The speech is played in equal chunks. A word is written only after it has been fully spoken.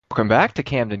Welcome back to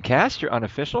Camden Cast, your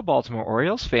unofficial Baltimore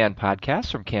Orioles fan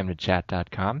podcast from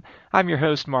CamdenChat.com. I'm your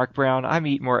host, Mark Brown. I'm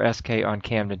Eat More SK on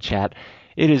Camden Chat.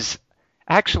 It is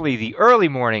actually the early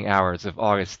morning hours of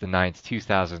August the 9th,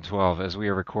 2012, as we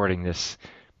are recording this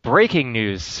breaking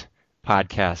news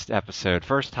podcast episode.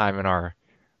 First time in our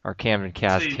Camden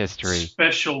Cast history.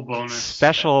 Special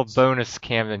bonus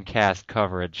Camden Cast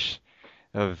coverage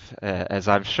of, as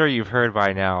I'm sure you've heard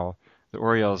by now, the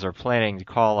Orioles are planning to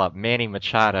call up Manny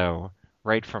Machado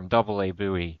right from Double-A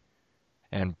Bowie,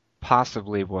 and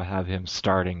possibly will have him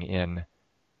starting in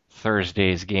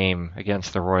Thursday's game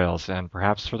against the Royals, and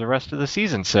perhaps for the rest of the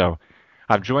season. So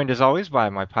I'm joined, as always, by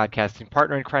my podcasting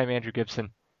partner in crime, Andrew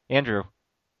Gibson. Andrew,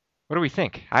 what do we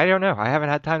think? I don't know. I haven't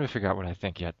had time to figure out what I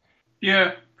think yet.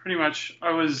 Yeah, pretty much.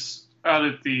 I was out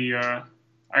at the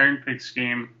Iron Pigs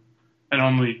game and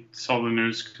only saw the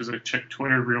news because I checked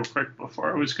Twitter real quick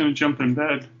before I was going to jump in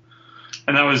bed.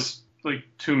 And that was like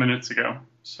 2 minutes ago.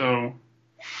 So,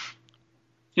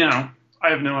 I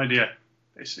have no idea,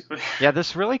 basically. Yeah,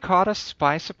 this really caught us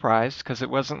by surprise because it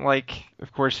wasn't like,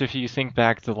 of course, if you think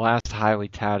back to the last highly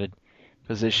touted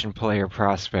position player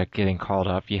prospect getting called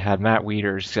up, you had Matt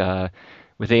Wieters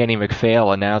with Andy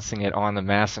MacPhail announcing it on the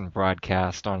MASN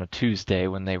broadcast on a Tuesday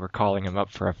when they were calling him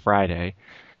up for a Friday.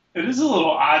 It is a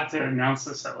little odd to announce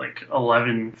this at like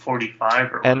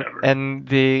 11:45 or whatever. And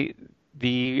the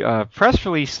press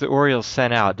release the Orioles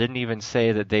sent out didn't even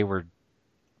say that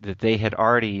they had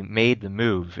already made the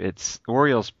move. It's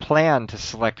Orioles plan to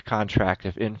select contract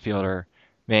of infielder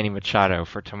Manny Machado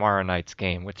for tomorrow night's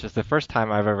game, which is the first time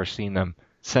I've ever seen them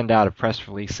send out a press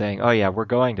release saying, "Oh yeah, we're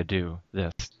going to do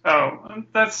this." Oh,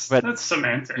 that's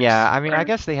semantics. Yeah, I mean, right? I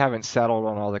guess they haven't settled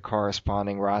on all the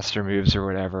corresponding roster moves or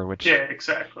whatever. Which yeah,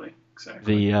 exactly.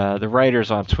 The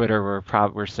writers on Twitter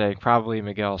were saying probably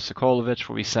Miguel Sokolovic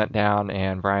will be sent down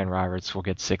and Brian Roberts will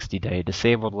get 60-day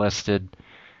disabled listed,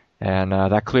 and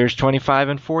that clears 25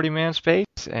 and 40 man space,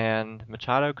 and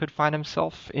Machado could find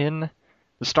himself in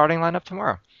the starting lineup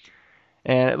tomorrow.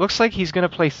 And it looks like he's going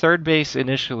to play third base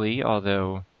initially,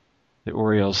 although the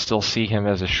Orioles still see him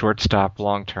as a shortstop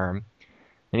long term.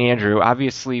 And Andrew,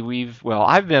 obviously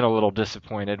I've been a little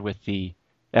disappointed with the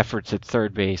efforts at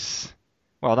third base.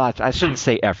 Well, I shouldn't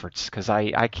say efforts, because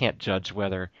I can't judge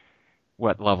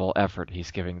what level effort he's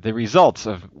giving. The results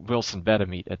of Wilson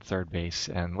Betemit at third base,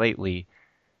 and lately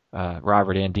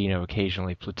Robert Andino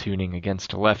occasionally platooning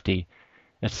against a lefty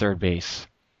at third base,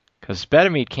 because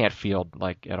Betemit can't field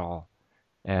at all.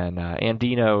 And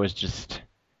Andino is just,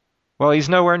 he's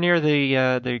nowhere near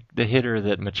the hitter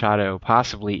that Machado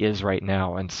possibly is right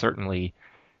now, and certainly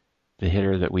the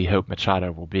hitter that we hope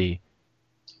Machado will be.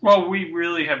 Well, we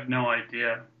really have no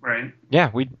idea, right?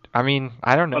 Yeah,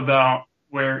 I don't know about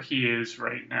where he is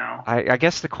right now. I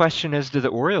guess the question is, do the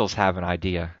Orioles have an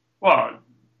idea? Well,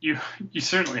 you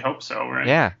certainly hope so, right?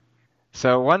 Yeah.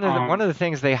 So one of the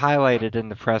things they highlighted in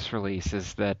the press release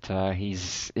is that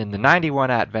he's in the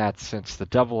 91 at-bats since the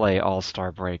Double-A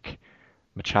All-Star break.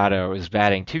 Machado is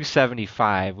batting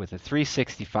 .275 with a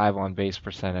 .365 on-base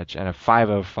percentage and a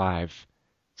 .505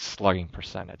 slugging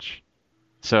percentage.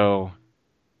 So,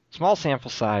 small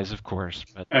sample size, of course.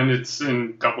 And it's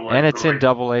in Double-A. And it's in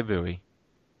Double-A Bowie.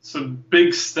 It's a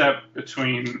big step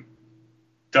between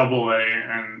Double-A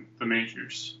and the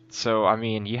majors. So, I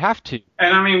mean, you have to.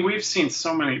 And, I mean, we've seen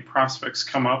so many prospects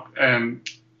come up and,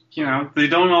 they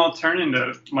don't all turn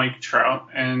into Mike Trout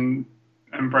and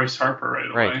Bryce Harper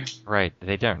right away. Right.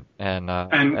 They don't. And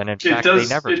in fact, they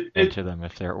never turn into them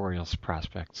if they're Orioles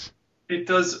prospects. It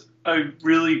does a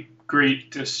really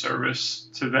great disservice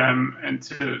to them and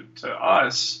to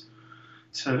us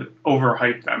to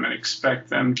overhype them and expect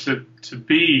them to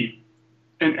be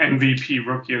an MVP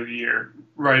Rookie of the Year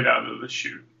right out of the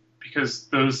chute, because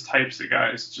those types of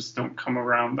guys just don't come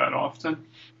around that often.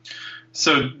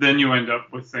 So then you end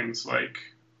up with things like,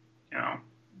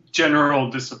 general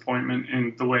disappointment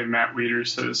in the way Matt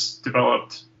Wieters has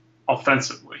developed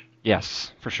offensively.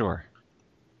 Yes, for sure.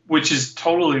 Which is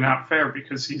totally not fair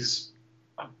because he's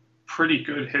a pretty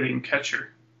good hitting catcher.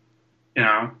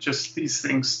 Just these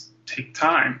things take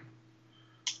time.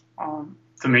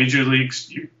 The major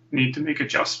leagues, you need to make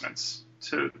adjustments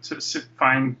to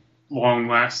find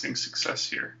long-lasting success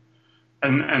here.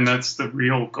 And that's the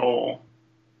real goal.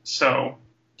 So,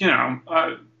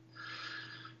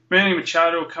 Manny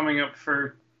Machado coming up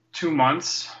for 2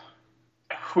 months,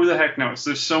 who the heck knows?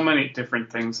 There's so many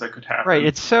different things that could happen. Right,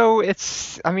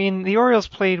 the Orioles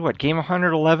played, game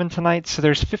 111 tonight, so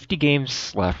there's 50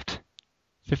 games left.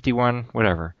 51,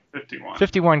 whatever. 51.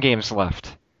 51 games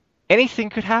left. Anything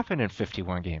could happen in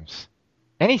 51 games.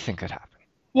 Anything could happen.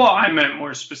 Well, I meant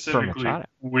more specifically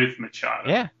with Machado.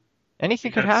 Yeah.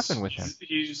 Anything could happen with him.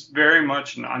 He's very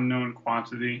much an unknown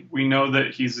quantity. We know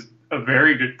that he's a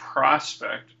very good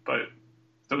prospect, but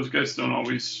those guys don't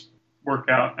always work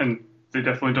out, and they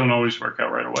definitely don't always work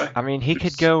out right away. I mean, he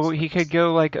could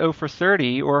go like 0 for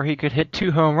 30, or he could hit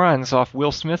 2 home runs off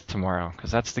Will Smith tomorrow,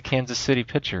 because that's the Kansas City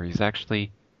pitcher. He's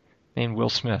actually named Will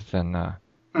Smith, and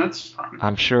that's fun.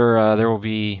 I'm sure there will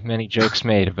be many jokes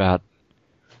made about.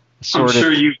 I'm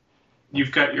sure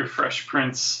you've got your Fresh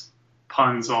Prince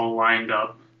puns all lined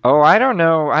up. Oh, I don't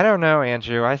know,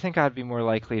 Andrew. I think I'd be more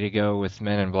likely to go with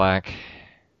Men in Black.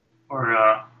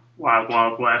 Or Wild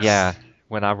Wild West. Yeah.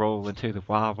 When I roll into the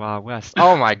Wild Wild West.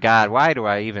 Oh my God, why do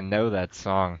I even know that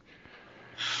song?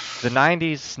 The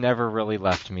 90s never really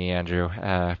left me, Andrew.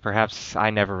 Perhaps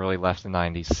I never really left the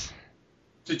 90s.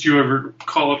 Did you ever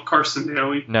call up Carson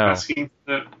Daly? No. Asking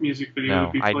that music video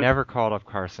to be played? I never called up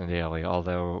Carson Daly,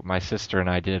 although my sister and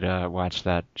I did watch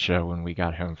that show when we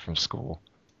got home from school.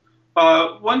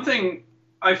 One thing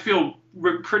I feel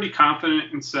pretty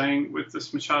confident in saying with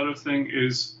this Machado thing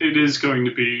is it is going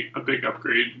to be a big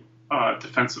upgrade.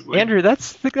 Defensively, Andrew,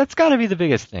 that's got to be the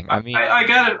biggest thing. I mean,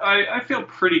 I feel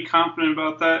pretty confident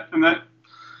about that, and that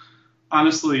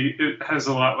honestly, it has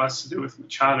a lot less to do with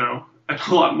Machado and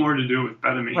a lot more to do with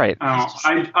Bettamy. Right.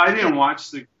 I didn't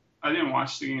watch the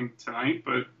game tonight,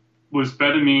 but was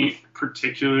Bettamy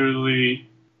particularly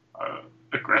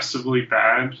aggressively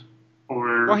bad?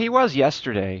 Or well, he was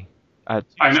yesterday.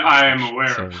 I am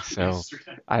aware of so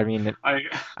I mean, I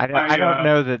don't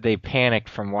know that they panicked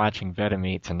from watching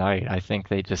Bettamy tonight. I think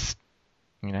they just,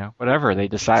 whatever. They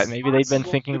decided maybe they'd been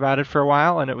thinking about it for a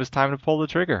while and it was time to pull the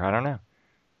trigger. I don't know.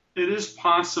 It is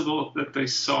possible that they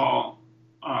saw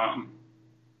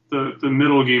the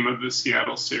middle game of the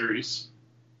Seattle series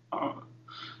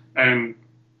and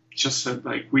just said,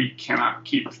 like, we cannot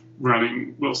keep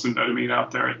running Wilson Bettamy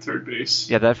out there at third base.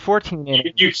 Yeah, that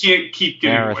 14-inning you can't keep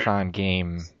getting marathon away.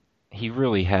 Game, he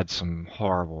really had some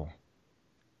horrible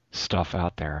stuff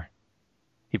out there.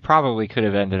 He probably could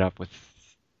have ended up with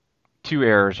 2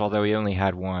 errors, although he only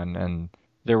had 1, and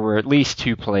there were at least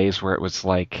 2 plays where it was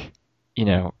like,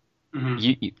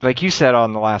 like you said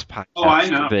on the last podcast, I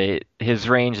know. His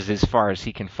range is as far as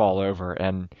he can fall over,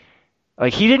 and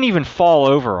like he didn't even fall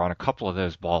over on a couple of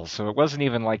those balls, so it wasn't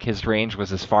even like his range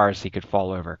was as far as he could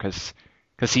fall over, because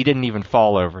he didn't even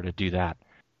fall over to do that.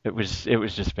 It was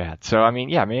just bad. So I mean,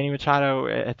 yeah, Manny Machado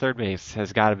at third base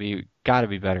has got to be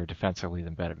better defensively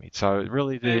than Bettamy. So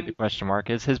really, the question mark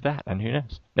is his bat, and who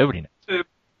knows? Nobody knows.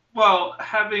 Well,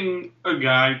 having a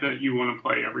guy that you want to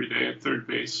play every day at third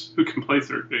base, who can play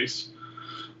third base,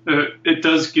 it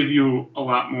does give you a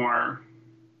lot more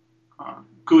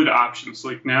good options.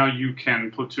 Like now you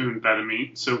can platoon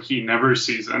Bettamy, so he never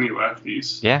sees any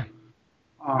lefties. Yeah.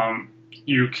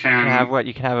 You can have what?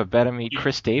 You can have a Bettamy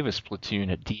Chris Davis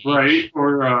platoon at DH. Right,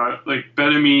 or like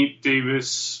Bettamy,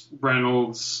 Davis,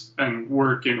 Reynolds, and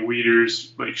Work and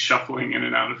Wieters like shuffling in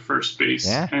and out of first base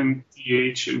and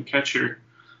DH and catcher,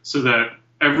 so that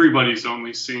everybody's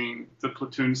only seeing the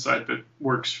platoon side that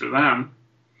works for them.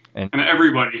 And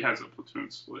everybody has a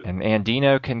platoon split. And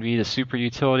Andino can be the super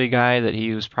utility guy that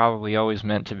he was probably always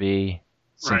meant to be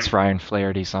since Ryan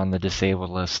Flaherty's on the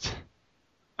disabled list.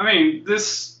 I mean,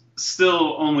 this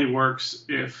still only works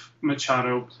if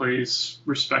Machado plays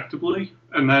respectably,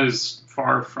 and that is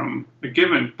far from a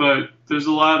given, but there's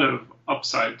a lot of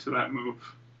upside to that move.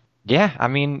 Yeah, I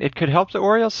mean, it could help the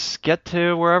Orioles get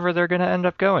to wherever they're going to end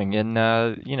up going in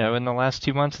the last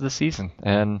 2 months of the season.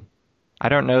 And I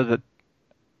don't know that.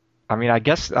 I mean, I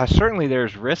guess certainly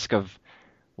there's risk of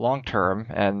long term,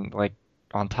 and like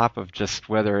on top of just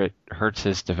whether it hurts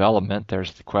his development,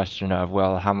 there's the question of,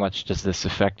 well, how much does this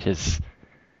affect his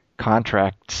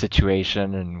contract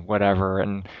situation and whatever.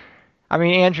 And I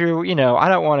mean, Andrew, I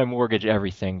don't want to mortgage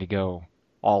everything to go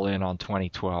all in on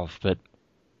 2012, but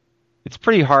it's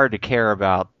pretty hard to care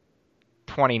about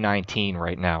 2019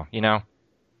 right now,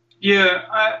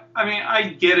 Yeah, I mean, I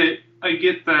get it. I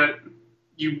get that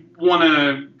you want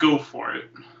to go for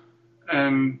it.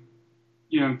 And,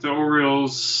 the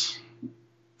Orioles,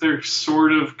 they're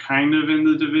sort of kind of in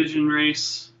the division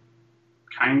race.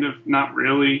 Kind of, not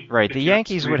really. Right, the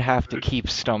Yankees would have to keep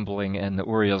stumbling, and the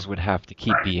Orioles would have to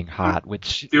keep being hot,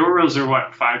 which... The Orioles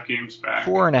are, 5 games back?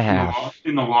 4.5.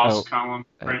 In the loss column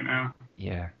right now.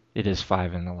 Yeah, it is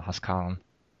 5 in the loss column.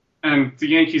 And the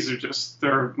Yankees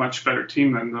they're a much better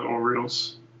team than the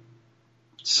Orioles.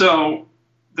 So,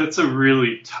 that's a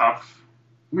really tough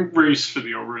race for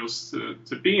the Orioles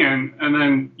to be in. And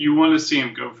then you want to see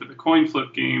them go for the coin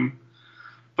flip game.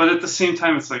 But at the same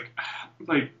time, it's like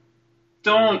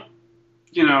don't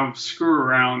screw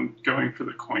around going for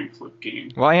the coin flip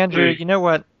game. Well, Andrew, Like, you know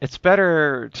what? It's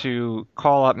better to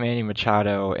call up Manny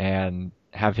Machado and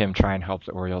have him try and help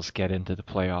the Orioles get into the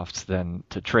playoffs than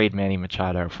to trade Manny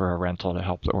Machado for a rental to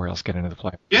help the Orioles get into the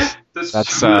playoffs. yeah,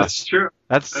 that's true.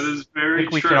 That is I very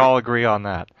think we true. can all agree on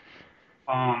that.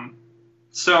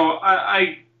 So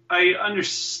I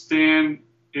understand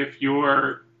if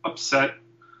you're upset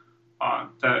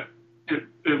that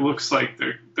it looks like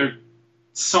they're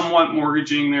somewhat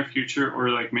mortgaging their future or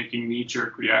like making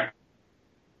knee-jerk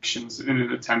reactions in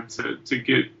an attempt to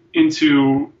get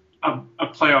into a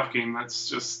playoff game that's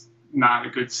just not a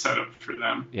good setup for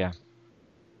them. Yeah.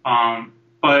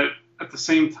 But at the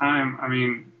same time, I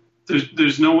mean,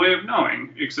 there's no way of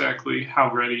knowing exactly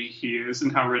how ready he is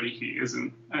and how ready he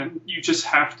isn't, and you just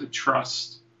have to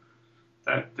trust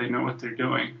that they know what they're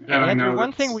doing. Yeah, and Andrew,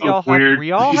 one thing we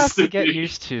all have to get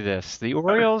used to this. The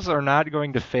Orioles are not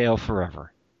going to fail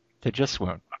forever. They just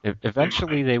won't.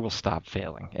 Eventually, they will stop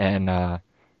failing, and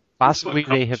possibly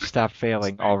they have stopped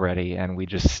failing already, and we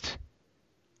just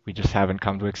haven't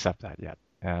come to accept that yet.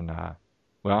 And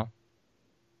well,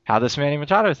 how this Manny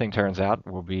Machado thing turns out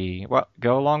will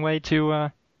go a long way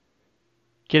to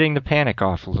getting the panic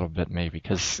off a little bit, maybe,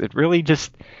 because it really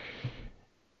just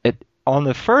on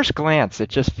the first glance, it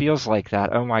just feels like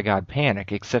that, oh my God,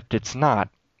 panic, except it's not,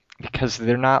 because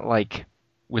they're not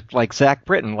with Zach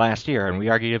Britton last year, and we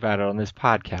argued about it on this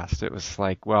podcast. It was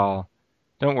like, well,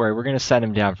 don't worry, we're going to send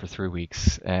him down for 3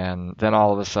 weeks. And then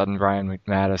all of a sudden, Brian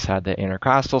McManus had the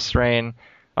intercostal strain.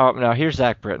 Oh, now here's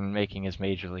Zach Britton making his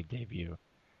major league debut.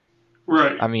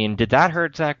 Right. I mean, did that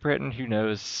hurt Zach Britton? Who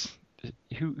knows?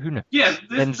 Who knows? Yeah,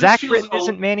 and Zach Britton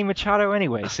isn't Manny Machado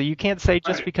anyway, so you can't say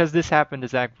just because this happened to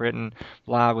Zach Britton,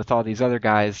 blah, with all these other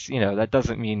guys, that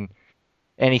doesn't mean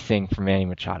anything for Manny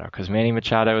Machado, because Manny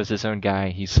Machado is his own guy.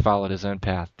 He's followed his own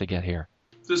path to get here.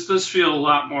 This does feel a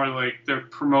lot more like they're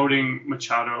promoting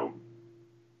Machado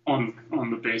on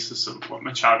the basis of what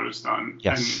Machado's done,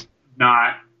 yes, and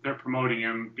not they're promoting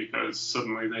him because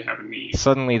suddenly they have a need.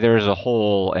 Suddenly there's a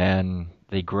hole, and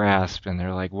they grasp, and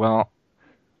they're like, well,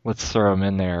 let's throw him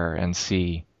in there and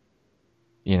see,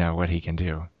 what he can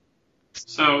do.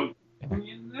 So,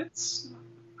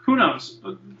 who knows?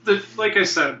 Like I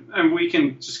said, and we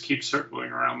can just keep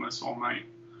circling around this all night.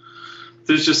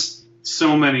 There's just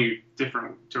so many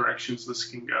different directions this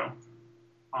can go.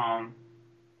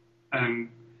 And,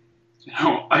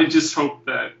 I just hope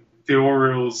that the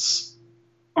Orioles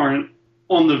aren't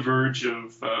on the verge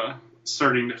of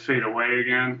starting to fade away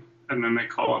again, and then they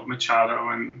call up Machado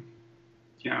and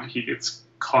he gets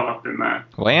caught up in that.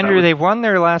 Well, Andrew, they've won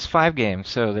their last 5 games,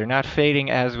 so they're not fading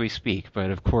as we speak.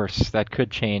 But of course, that could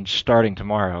change starting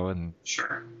tomorrow. And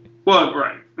sure. Well,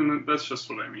 right, and that's just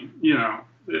what I mean.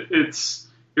 It's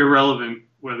irrelevant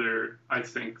whether I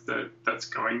think that that's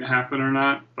going to happen or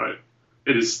not, but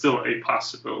it is still a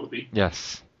possibility.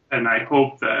 Yes. And I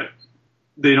hope that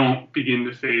they don't begin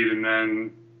to fade, and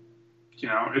then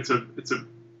it's a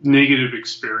negative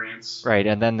experience. Right,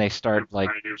 and then they start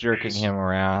jerking him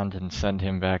around and send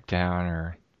him back down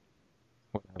or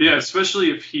whatever. Yeah, especially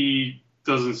if he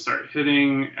doesn't start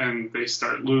hitting and they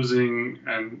start losing,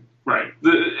 and right.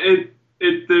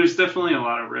 There's definitely a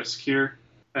lot of risk here,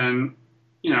 and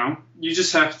you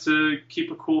just have to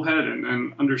keep a cool head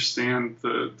and understand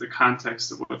the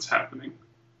context of what's happening,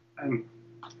 and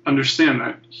understand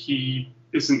that he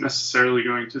isn't necessarily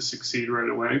going to succeed right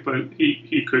away, but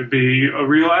he could be a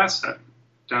real asset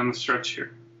down the stretch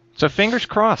here. So fingers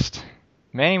crossed.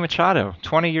 Manny Machado,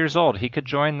 20 years old. He could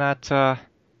join that,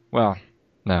 no,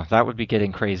 that would be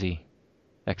getting crazy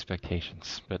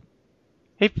expectations. But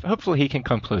hopefully he can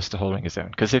come close to holding his own.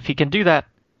 Because if he can do that,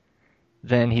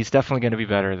 then he's definitely going to be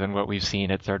better than what we've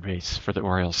seen at third base for the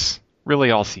Orioles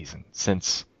really all season.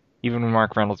 Since even when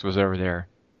Mark Reynolds was over there,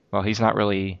 well, he's not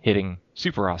really hitting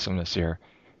super awesome this year.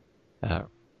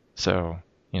 So,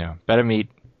 better meet,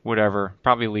 whatever.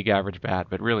 Probably league average bat,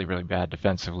 but really, really bad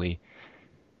defensively.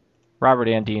 Robert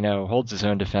Andino holds his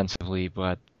own defensively,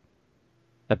 but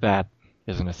that bat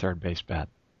isn't a third base bat.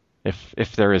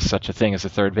 If there is such a thing as a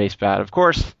third base bat. Of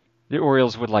course, the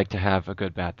Orioles would like to have a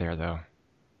good bat there, though.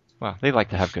 Well, they like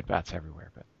to have good bats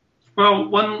everywhere. But well,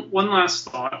 one last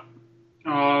thought.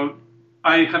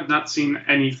 I have not seen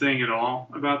anything at all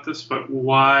about this, but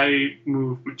why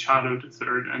move Machado to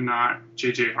third and not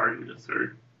J.J. Hardy to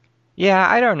third? Yeah,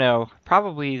 I don't know.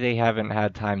 Probably they haven't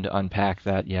had time to unpack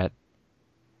that yet.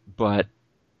 But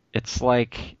it's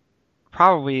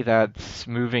probably that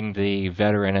moving the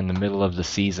veteran in the middle of the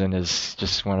season is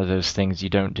just one of those things you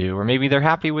don't do. Or maybe they're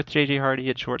happy with J.J. Hardy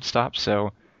at shortstop,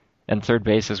 and third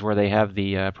base is where they have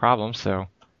the problem, so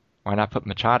why not put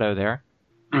Machado there?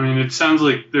 I mean, it sounds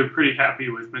like they're pretty happy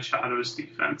with Machado's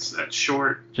defense at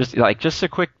short. Just a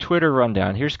quick Twitter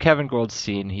rundown. Here's Kevin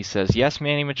Goldstein. He says, yes,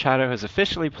 Manny Machado has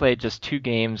officially played just 2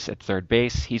 games at third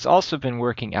base. He's also been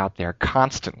working out there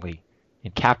constantly,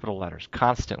 in capital letters,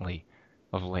 constantly,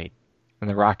 of late. And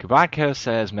the Rock Kubatko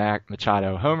says,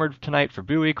 Machado homered tonight for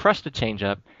Bowie, crushed a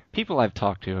changeup. People I've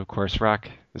talked to, of course, Rock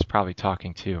is probably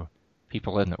talking to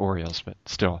people in the Orioles, but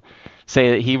still,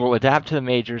 say that he will adapt to the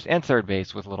majors and third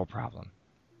base with little problem.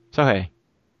 So hey,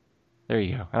 there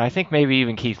you go. And I think maybe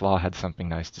even Keith Law had something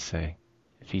nice to say,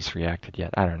 if he's reacted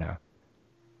yet. I don't know.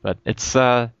 But it's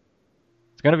going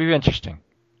to be interesting.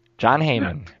 John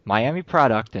Heyman, Miami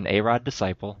product and A-Rod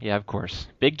disciple. Yeah, of course.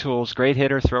 Big tools, great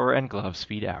hitter, thrower, and glove,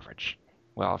 speed average.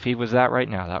 Well, if he was that right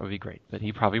now, that would be great. But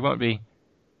he probably won't be.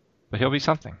 But he'll be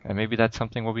something. And maybe that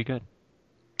something will be good.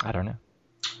 I don't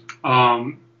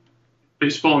know.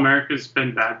 Baseball America's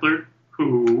Ben Badler,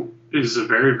 who is a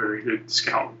very, very good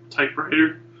scout type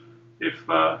writer. If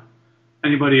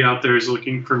anybody out there is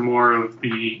looking for more of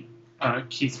the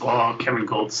Keith Law, Kevin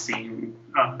Goldstein,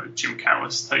 Jim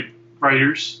Callis type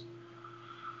writers,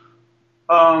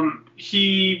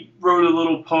 he wrote a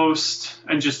little post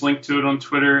and just linked to it on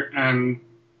Twitter, and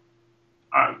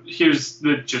here's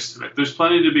the gist of it. There's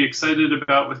plenty to be excited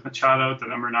about with Machado, the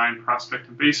number 9 prospect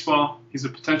in baseball. He's a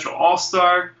potential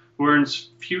all-star who earns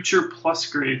future plus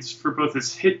grades for both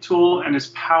his hit tool and his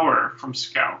power from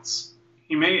scouts.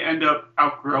 He may end up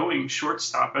outgrowing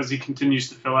shortstop as he continues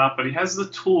to fill out, but he has the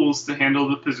tools to handle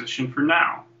the position for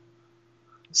now.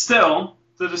 Still,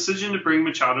 the decision to bring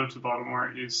Machado to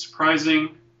Baltimore is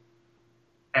surprising,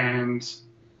 and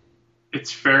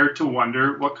it's fair to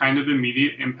wonder what kind of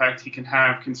immediate impact he can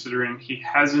have, considering he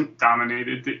hasn't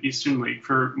dominated the Eastern League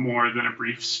for more than a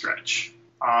brief stretch.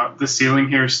 The ceiling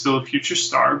here is still a future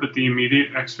star, but the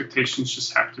immediate expectations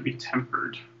just have to be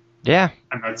tempered. Yeah.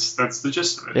 And that's the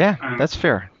gist of it. Yeah, and that's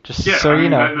fair. Just so you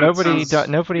know, nobody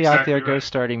exactly out there right. goes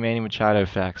starting Manny Machado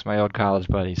facts. My old college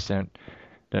buddies don't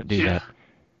do that.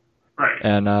 Right.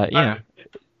 And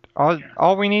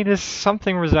all we need is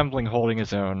something resembling holding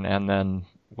his own, and then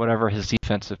whatever his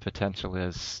defensive potential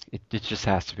is, it just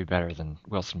has to be better than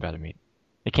Wilson Betemit.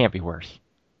 It can't be worse.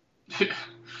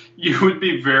 You would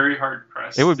be very hard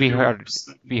pressed. It would be hard.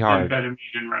 Betemit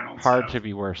and Reynolds. Hard to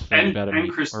be worse than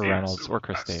Betemit Chris or Davis Reynolds or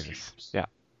Chris Davis. Yeah.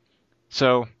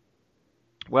 So,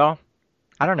 well,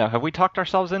 I don't know. Have we talked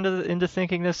ourselves into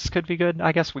thinking this could be good?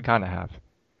 I guess we kind of have.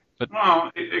 But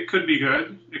well, it could be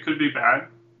good. It could be bad.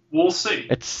 We'll see.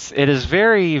 It is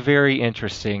very, very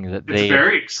interesting that they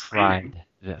tried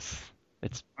this.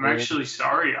 I'm actually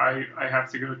sorry. I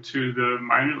have to go to the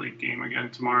minor league game again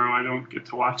tomorrow. I don't get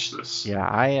to watch this. Yeah,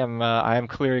 I am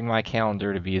clearing my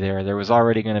calendar to be there. There was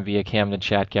already going to be a Camden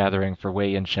Chat gathering for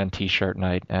Wei Yin Shen T-shirt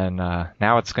night, and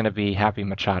now it's going to be Happy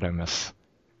Machado-mas.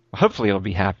 Hopefully it'll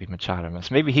be Happy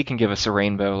Machado-mas. Maybe he can give us a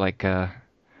rainbow like in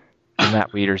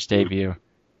Matt Wieters' debut.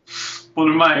 One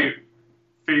of my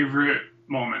favorite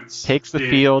moments. Takes the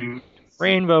field,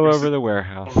 rainbow over the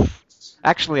warehouse.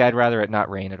 Actually, I'd rather it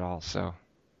not rain at all, so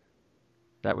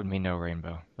that would mean no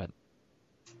rainbow. But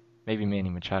maybe Manny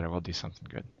Machado will do something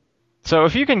good. So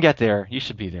if you can get there, you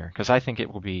should be there, because I think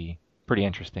it will be pretty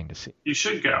interesting to see. You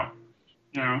should go.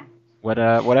 You know.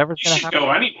 Whatever's going to happen. You should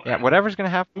go anyway. Yeah, whatever's going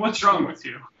to happen. What's wrong with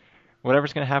you?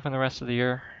 Whatever's going to happen the rest of the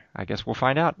year, I guess we'll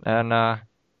find out. And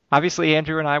obviously,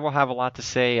 Andrew and I will have a lot to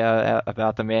say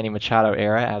about the Manny Machado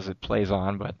era as it plays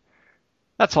on, but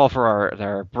that's all for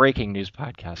our breaking news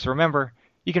podcast. So remember,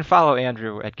 you can follow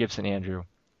Andrew at Gibson Andrew.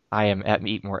 I am at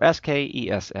Eatmore,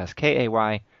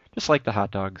 SKESSKAY, just like the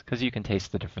hot dogs, because you can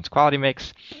taste the difference quality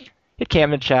makes. Hit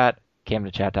Camden Chat.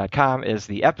 CamdenChat.com is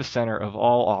the epicenter of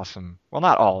all awesome, well,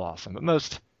 not all awesome, but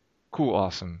most cool,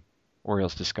 awesome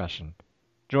Orioles discussion.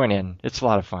 Join in. It's a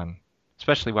lot of fun,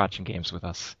 especially watching games with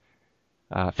us.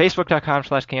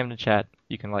 Facebook.com/CamdenChat.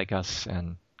 You can like us,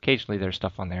 and occasionally there's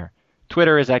stuff on there.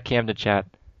 Twitter is at Camden Chat.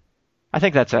 I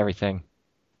think that's everything.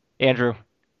 Andrew,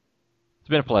 it's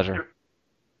been a pleasure.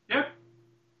 Yeah.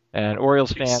 And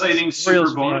Orioles fans, exciting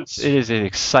Super bonus. It is an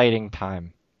exciting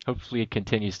time. Hopefully it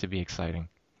continues to be exciting.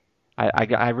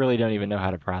 I really don't even know how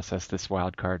to process this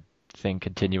wild card thing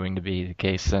continuing to be the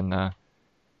case. And,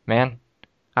 man,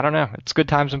 I don't know. It's good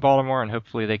times in Baltimore, and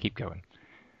hopefully they keep going.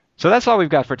 So that's all we've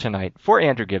got for tonight. For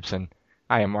Andrew Gibson,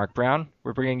 I am Mark Brown.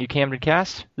 We're bringing you Camden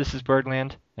Cast. This is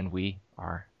Birdland, and we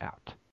are out.